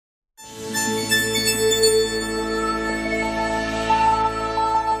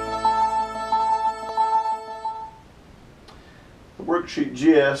worksheet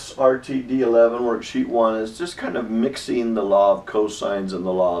G-SRT.D.11, worksheet 1, is just kind of mixing the law of cosines and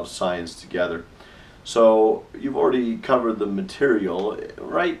the law of sines together. So you've already covered the material,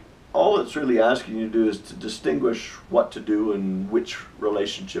 right? All it's really asking you to do is to distinguish what to do and which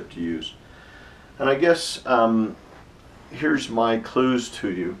relationship to use. And I guess here's my clues to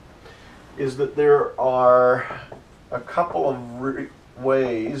you, is that there are a couple of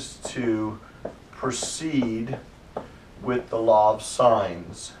ways to proceed with the law of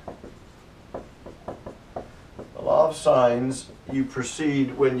sines. The law of sines, you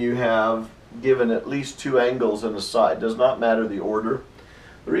proceed when you have given at least two angles and a side. It does not matter the order.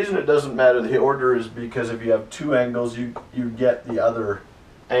 The reason it doesn't matter the order is because if you have two angles, you get the other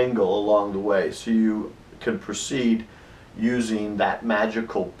angle along the way. So you can proceed using that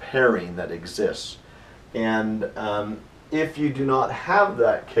magical pairing that exists. And if you do not have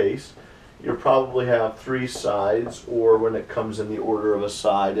that case, you'll probably have three sides, or when it comes in the order of a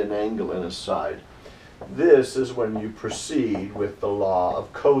side, an angle and a side. This is when you proceed with the law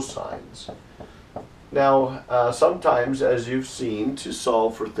of cosines. Now, sometimes, as you've seen, to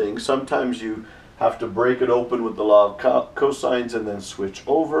solve for things, sometimes you have to break it open with the law of cosines and then switch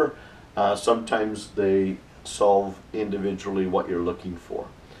over. Sometimes they solve individually what you're looking for.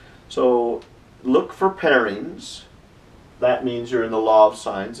 So look for pairings. That means you're in the law of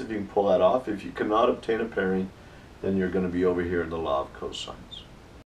sines if you can pull that off. If you cannot obtain a pairing, then you're going to be over here in the law of cosine.